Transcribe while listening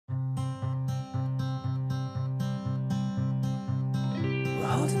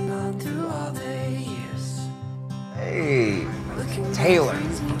Hey, Taylor.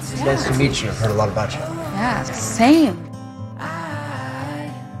 It's nice to meet you. I've heard a lot about you. Yeah, same.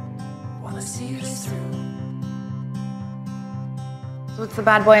 So what's the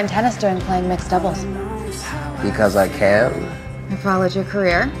bad boy in tennis doing playing mixed doubles? Because I can. I followed your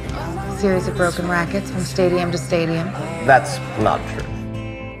career. A series of broken rackets from stadium to stadium. That's not true.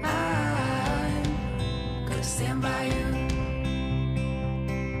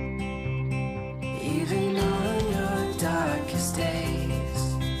 Even on your darkest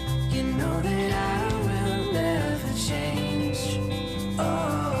days, you know that I will never change.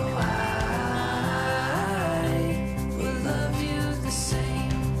 Oh, I will love you the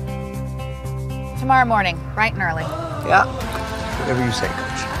same. Tomorrow morning, bright and early. Yeah. Whatever you say,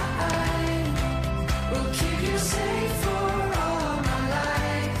 Coach. Will keep you safe for all my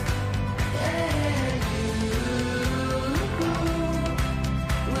life. And you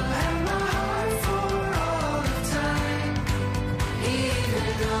will have my heart for all of time. Even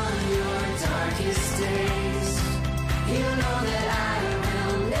on your darkest days, you know that I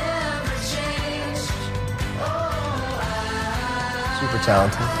will never change. Oh, Super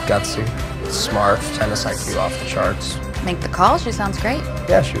talented, gutsy, smart, tennis IQ off the charts. Make the call, she sounds great.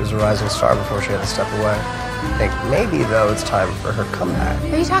 Yeah, she was a rising star before she had to step away. I think maybe, though, it's time for her comeback.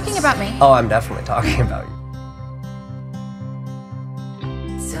 Are you talking about me? Oh, I'm definitely talking about you.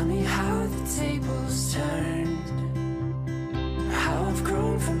 tell me how the tables turned, or how I've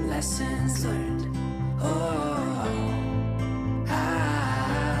grown from lessons learned. Oh,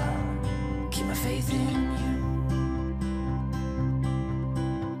 I'll keep my faith in you.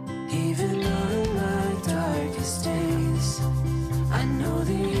 Even on my darkest days, I know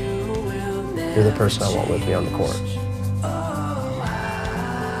that you will never. You're the person I want with me on the court. Oh, I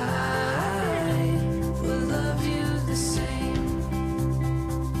will love you the same.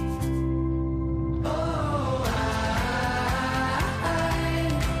 Oh, I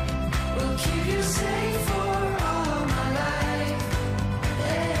will keep you safe for all my life.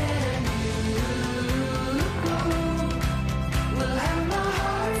 And you will have my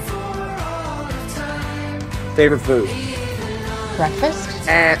heart for all of time. Favorite food? Breakfast?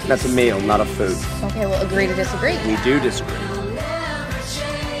 That's a meal, not a food. Okay, we'll agree to disagree. We do disagree. Never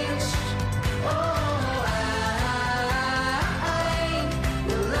change. Oh, I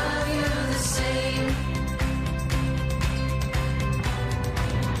will love you the same.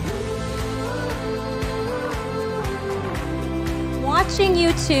 Watching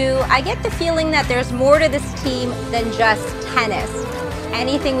you two, I get the feeling that there's more to this team than just tennis.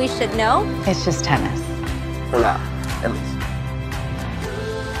 Anything we should know? It's just tennis. For now, at least.